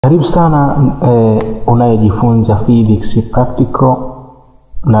Karibu sana unayejifunza physics practical,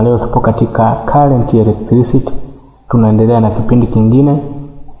 na leo tupo katika current electricity. Tunaendelea na kipindi kingine.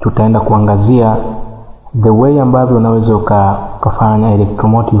 Tutaenda kuangazia the way ambavyo unaweza ukafanya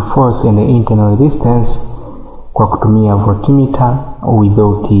electromotive force and internal resistance kwa kutumia voltmeter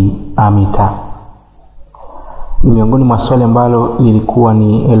without ammeter. Ni miongoni mwa swali ambalo lilikuwa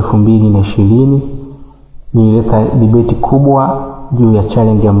ni 2020. Nilileta debate kubwa juu ya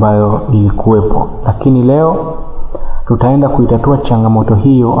challenge ambayo ilikuwepo, lakini leo tutaenda kuitatua changamoto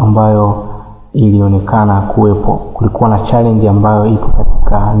hiyo ambayo ilionekana kuwepo. Kulikuwa na challenge ambayo ipo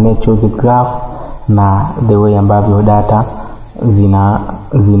katika nature of the graph na the way ambavyo data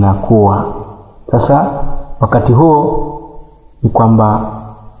zinakuwa. Sasa wakati huo ni kwamba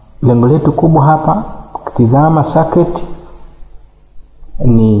lengo letu kubwa hapa kutizama circuit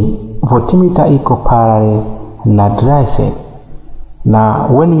ni voltmeter iko parallel na dry cell, na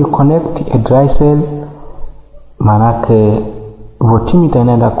when you connect a dry cell manake voltmeter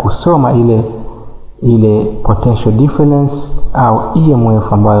inaenda kusoma ile potential difference au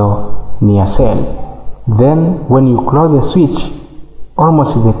EMF ambayo ni ya cell. Then when you close the switch,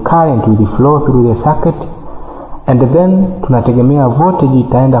 almost the current will flow through the circuit, and then tunategemea voltage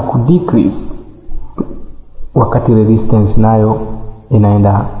itaenda ku decrease wakati resistance nayo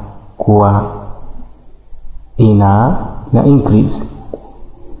inaenda kuwa ina increase.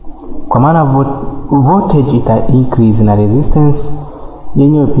 Kwa maana voltage ita increase na resistance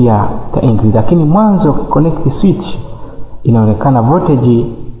yenyewe pia ita increase, lakini mwanzo connect switch inaonekana voltage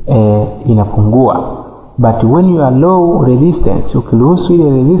inapungua, but when you are low resistance, ukiruhusu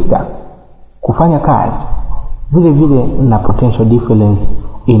ile resistor kufanya kazi vile vile na potential difference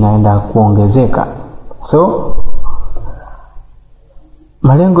inaenda kuongezeka. So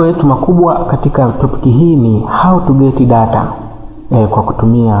malengo yetu makubwa katika topic hii ni how to get data kwa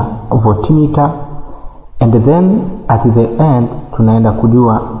kutumia voltmeter, and then at the end tunaenda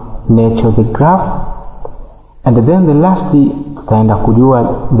kujua nature of the graph, and then the last tutaenda kujua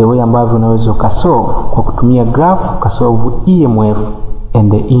the way ambavyo unaweza kusolve kwa kutumia graph kusolve EMF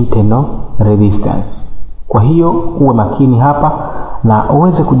and the internal resistance. Kwa hiyo uwe makini hapa na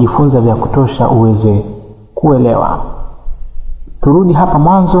uweze kujifunza vya kutosha uweze kuelewa. Turudi hapa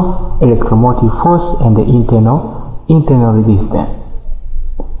mwanzo, electromotive force and the internal resistance.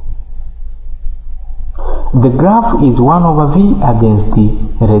 The graph is 1/v against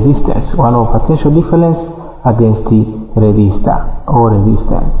the resistance, 1 over potential difference against the resistor or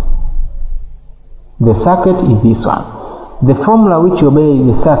resistance. The circuit is this one. The formula which obeys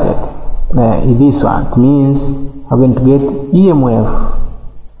the circuit is this one. It means we're going to get EMF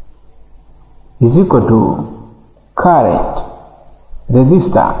is equal to current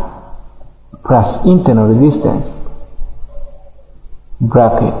resistor plus internal resistance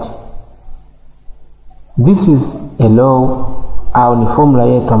bracket. This is a law au ni formula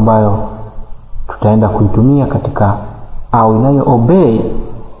yetu ambayo tutaenda kuitumia katika au inayo obey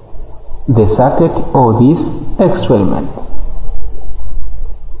the circuit or this experiment.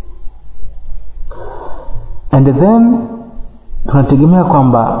 And then tunategemea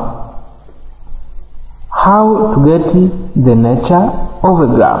kwamba how to get the nature of a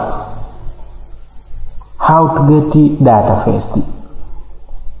graph, how to get data first.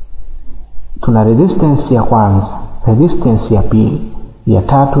 Tuna resistance ya kwanza, resistance ya pili, ya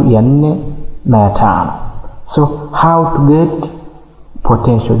tatu, ya nne na ya tano. So how to get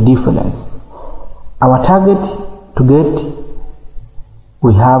potential difference? Our target to get,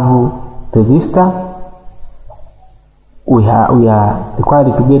 we have resistor, we are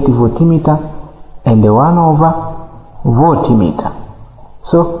required to get voltmeter and the 1 over voltmeter.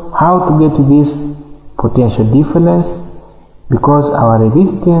 So how to get this potential difference? Because our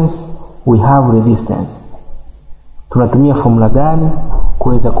resistance, we have resistance. Tunatumia formula gani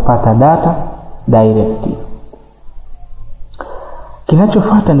kuweza kupata data direct?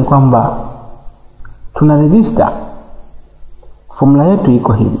 Kinachofuata ni kwamba tuna resistor. Formula yetu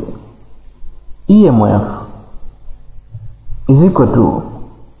iko hivi. EMF is equal to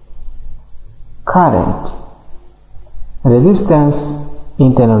current resistance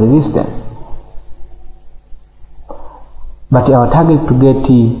internal resistance, but our target to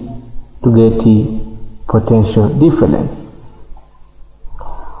get potential difference.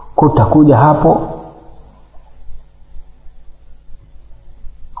 Kutakuja hapo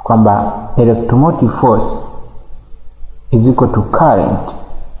kwamba electromotive force is equal to current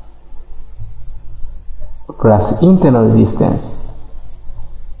plus internal resistance,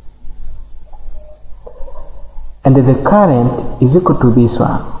 and the current is equal to this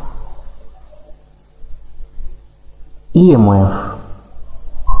one, EMF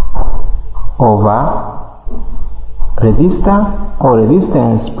over resistor or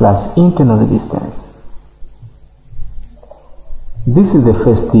resistance plus internal resistance. This is the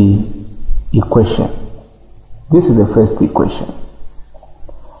first equation. This is the first equation.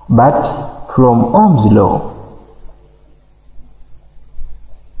 But from Ohm's law,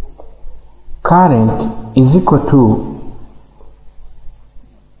 current is equal to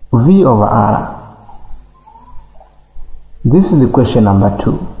V over R. This is equation number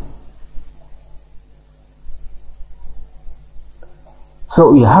 2.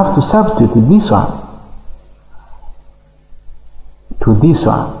 So we have to substitute this one to this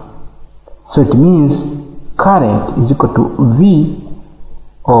one. So it means current is equal to V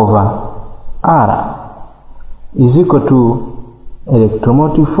over R is equal to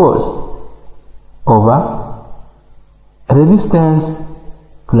electromotive force over resistance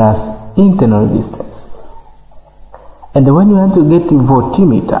plus internal resistance. And when you want to get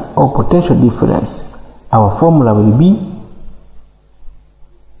voltmeter or potential difference, our formula will be,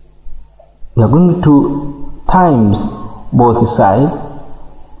 we are going to times both sides,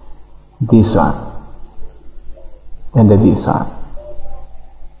 this one and this one.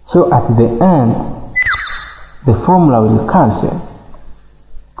 So at the end, the formula will cancel.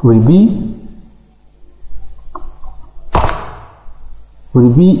 Will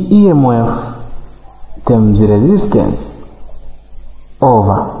be EMF times resistance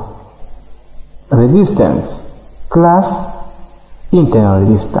over resistance plus internal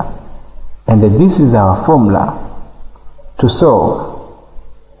resistor. And this is our formula to solve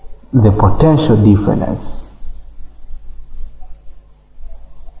the potential difference.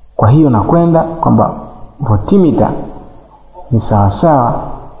 Kwa hiyo nakwenda kwamba voltmeter ni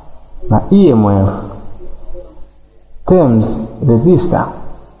sawasawa na EMF times resistor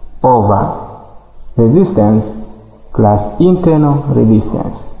over resistance plus internal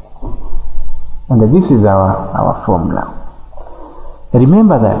resistance. And this is our formula.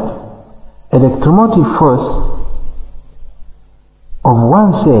 Remember that electromotive force of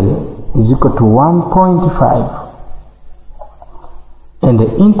one cell is equal to 1.5 and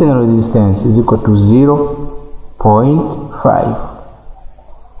the internal resistance is equal to 0.5.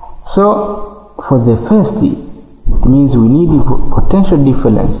 So for the first, it means we need potential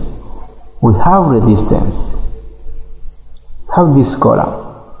difference. We have resistance, have this column.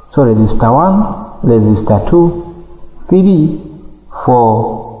 So resistor 1, resistor 2, 3,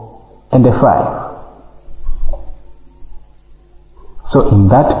 4 and 5. So in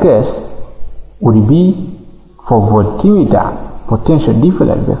that case would be for voltmeter potential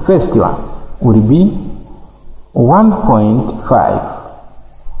difference, the first one would be 1.5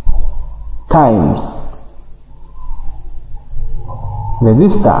 times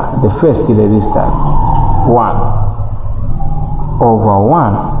resistor, the first resistor 1 over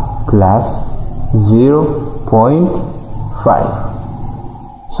 1 plus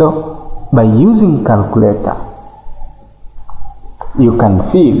 0.5. So by using calculator, you can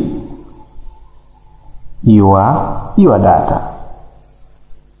fill your data.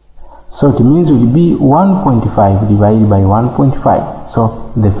 So it means it will be 1.5 divided by 1.5.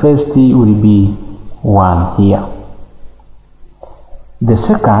 So the first will be 1 here. The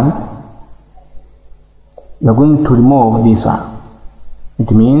second, we are going to remove this one.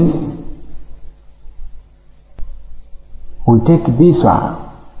 It means we take this one.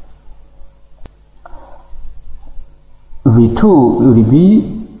 V2 will be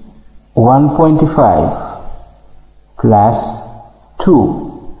 1.5 plus 2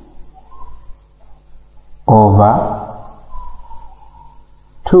 over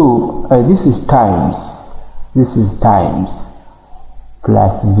 2, this is times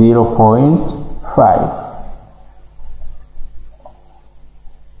plus 0.5.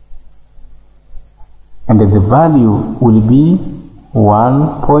 And the value will be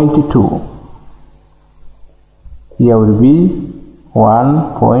 1.2. Here will be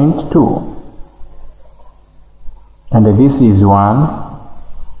 1.2. And this is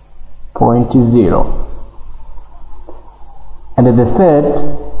 1.0. And the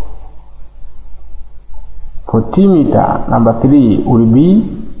third, voltmeter number 3 will be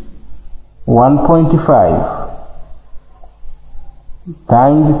 1.5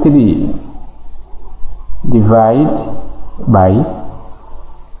 times 3 divided by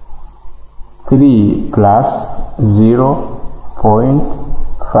 3 plus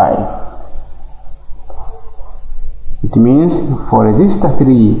 0.5. It means for resistor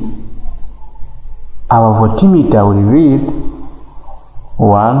 3, our voltmeter will read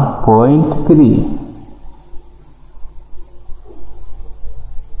 1.3.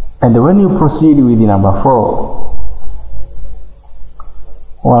 And when you proceed with number 4,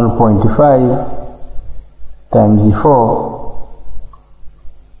 1.5 times 4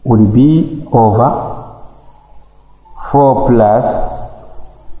 will be over 4 plus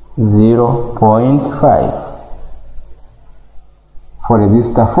 0.5. For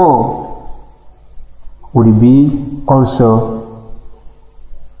resistor 4 will be also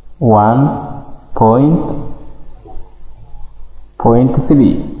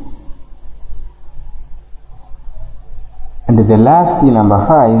 1.3. And the last number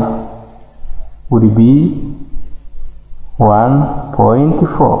 5 would be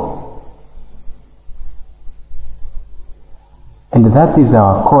 1.4. And that is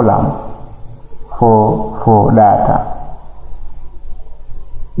our column for data.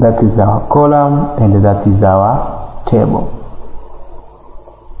 That is our column and that is our table.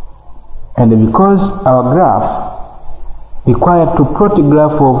 And because our graph required to plot a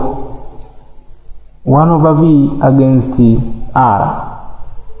graph of 1 over v against r,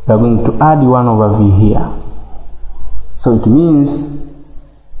 we are going to add 1 over v here. So it means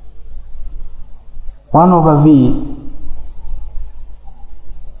 1 over v,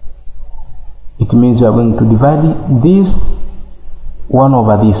 it means we are going to divide this 1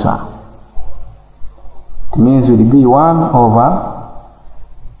 over this one. It means it will be 1 over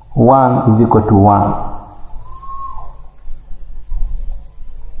 1 is equal to 1.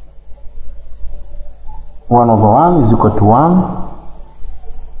 1 over 1 is equal to 1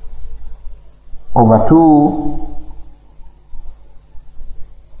 over 2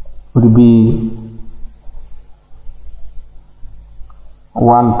 would be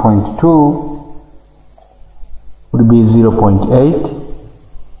 1.2 would be 0.8,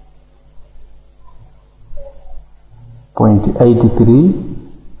 0.83,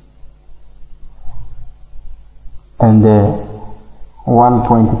 and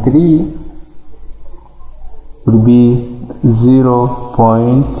 1.3 would be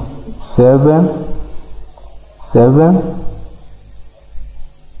 0.77,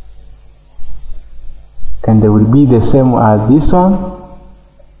 and they will be the same as this one.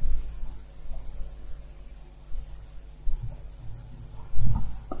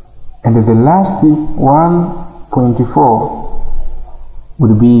 And the last 1.4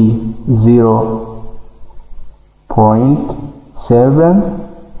 would be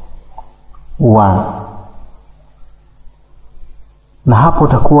 0.71. Na hapo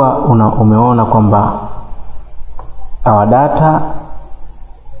utakuwa umeona kwamba our data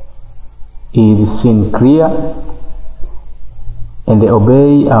is seen clear and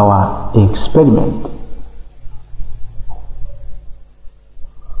obey our experiment.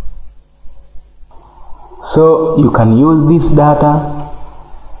 So you can use this data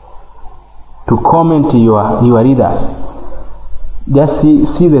to comment your readers. Just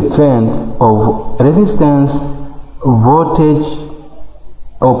see the trend of resistance, voltage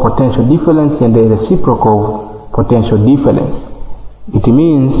or potential difference and the reciprocal potential difference. It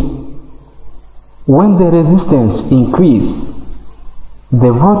means when the resistance increase,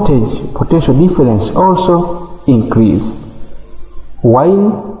 the voltage potential difference also increase,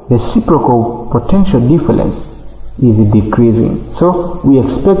 while the reciprocal potential difference is decreasing. So we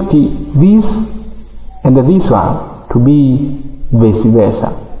expect this and this one to be vice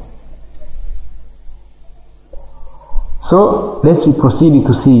versa. So let's proceed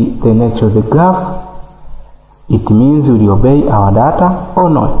to see the nature of the graph. It means we obey our data or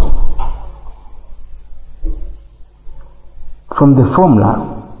not. From the formula,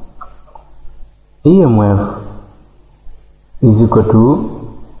 EMF is equal to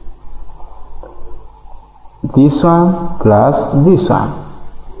this one plus this one.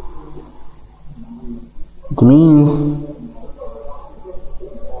 It means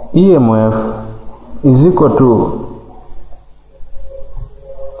EMF is equal to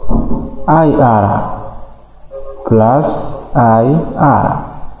IR plus IR.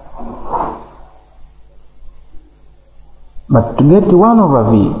 But to get 1 over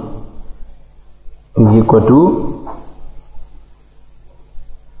V is equal to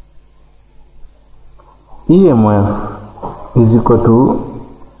EMF is equal to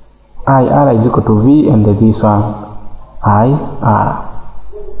IR is equal to V and this one IR.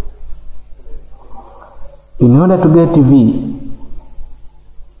 In order to get V,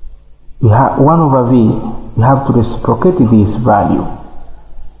 we have 1 over V, you have to reciprocate this value.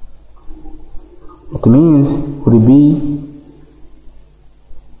 It means it will be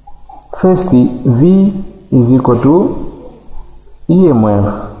first V is equal to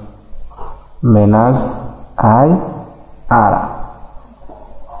EMF minus IR.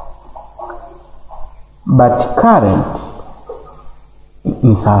 But current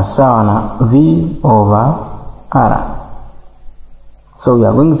ni sawasawa na V over R. So we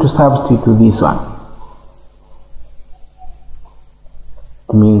are going to substitute to this one.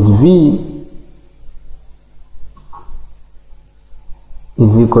 It means V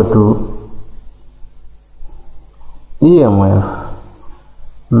is equal to EMF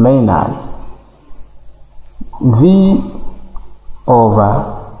minus V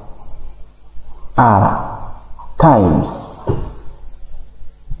over R times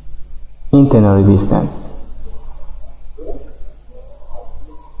internal resistance.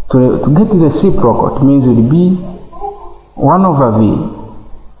 To get the reciprocal, it means it will be 1 over V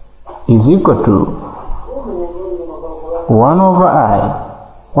is equal to 1 over I,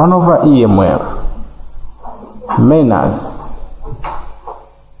 1 over EMF minus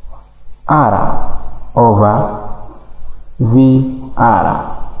R over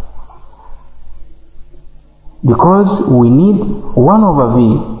VR. Because we need 1 over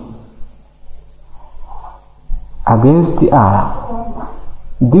V against the R.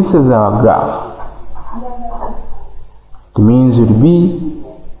 This is our graph. It means it will be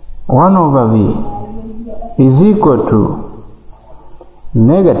 1 over V is equal to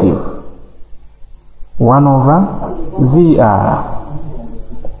negative 1 over VR.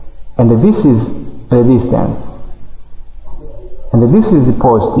 And this is resistance. And this is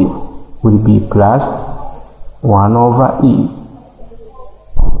positive, will be plus 1 over E.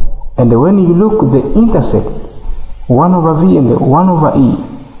 And when you look at the intercept, 1 over V and 1 over E,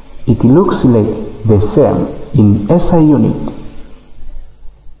 it looks like the same in SI unit.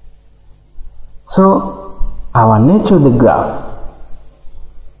 So our nature of the graph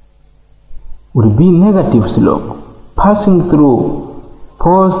will be negative slope passing through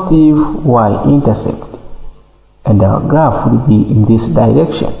positive y-intercept, and our graph will be in this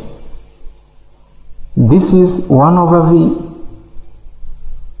direction. This is 1 over V,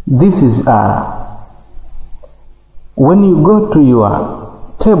 this is R. When you go to your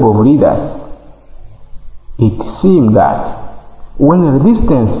table of readers, it seems that when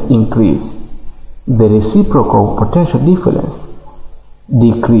resistance increases, the reciprocal potential difference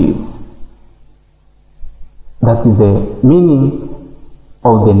decreases. That is the meaning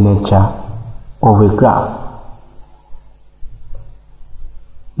of the nature of a graph.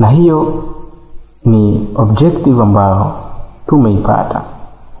 Na hiyo ni objective ambayo tumeipata,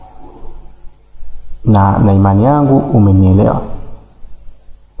 na imani yangu umenielewa.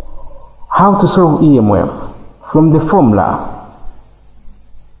 How to solve EMF? From the formula,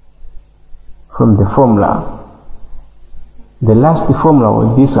 the last formula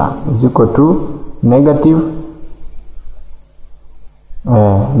with this one is equal to negative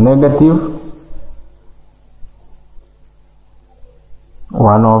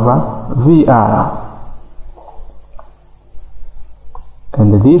 1 over VR,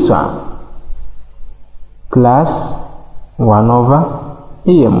 and this one plus 1 over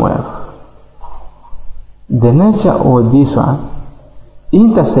EMF. The nature of this one,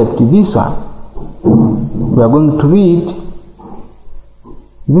 intercept this one, we are going to read,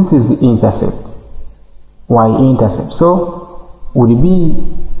 this is the intercept, y-intercept. So would be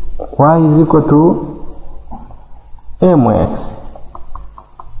y is equal to mx,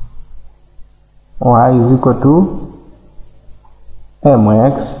 y is equal to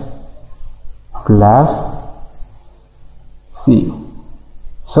mx plus c.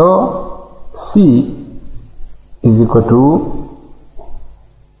 So c is equal to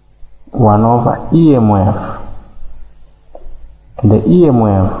 1 over EMF, and the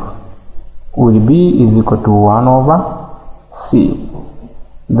EMF will be is equal to 1 over C.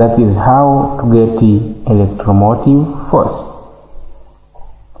 That is how to get the electromotive force.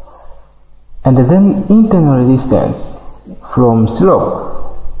 And then internal resistance from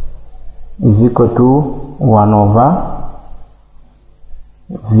slope is equal to 1 over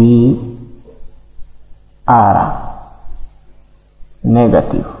VR,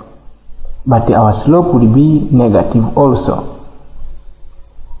 negative. But our slope will be negative also.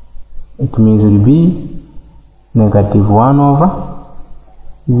 It means it will be negative 1 over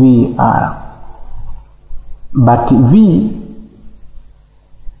VR. But V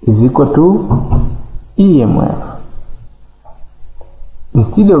is equal to EMF.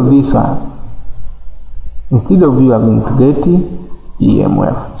 Instead of this one, instead of V, I'm going to get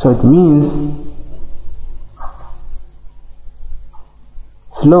EMF. So it means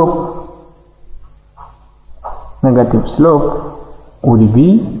slope, negative slope would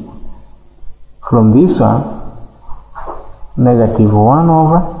be from this one negative 1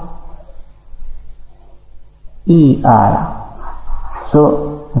 over ER.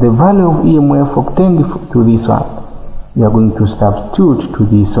 So the value of EMF obtained to this one, we are going to substitute to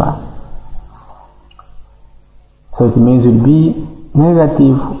this one. So it means it will be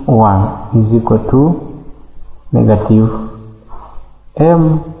negative 1 is equal to negative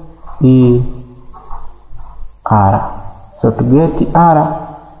m e r. So to get r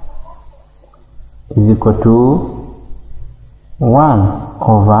is equal to 1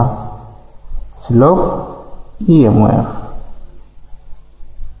 over slope EMF,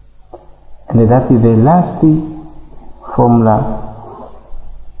 and that is the last formula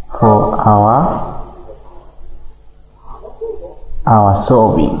for our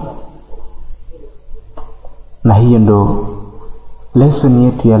solving. Na hiyo ndo lesson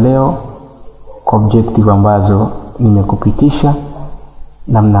yetu ya leo kwa objective ambazo nimekupitisha,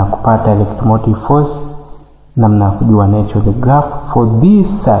 namna ya kupata electromotive force, namna ya kujua nature of the graph for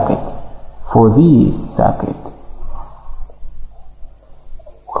this circuit.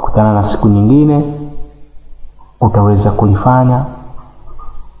 Kukutana na siku nyingine utaweza kulifanya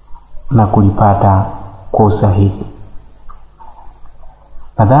na kulipata kwa usahihi.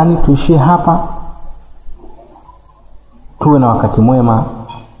 Nadhani tuishie hapa. Tuwe na wakati mwema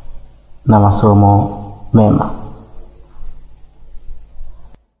na masomo mema.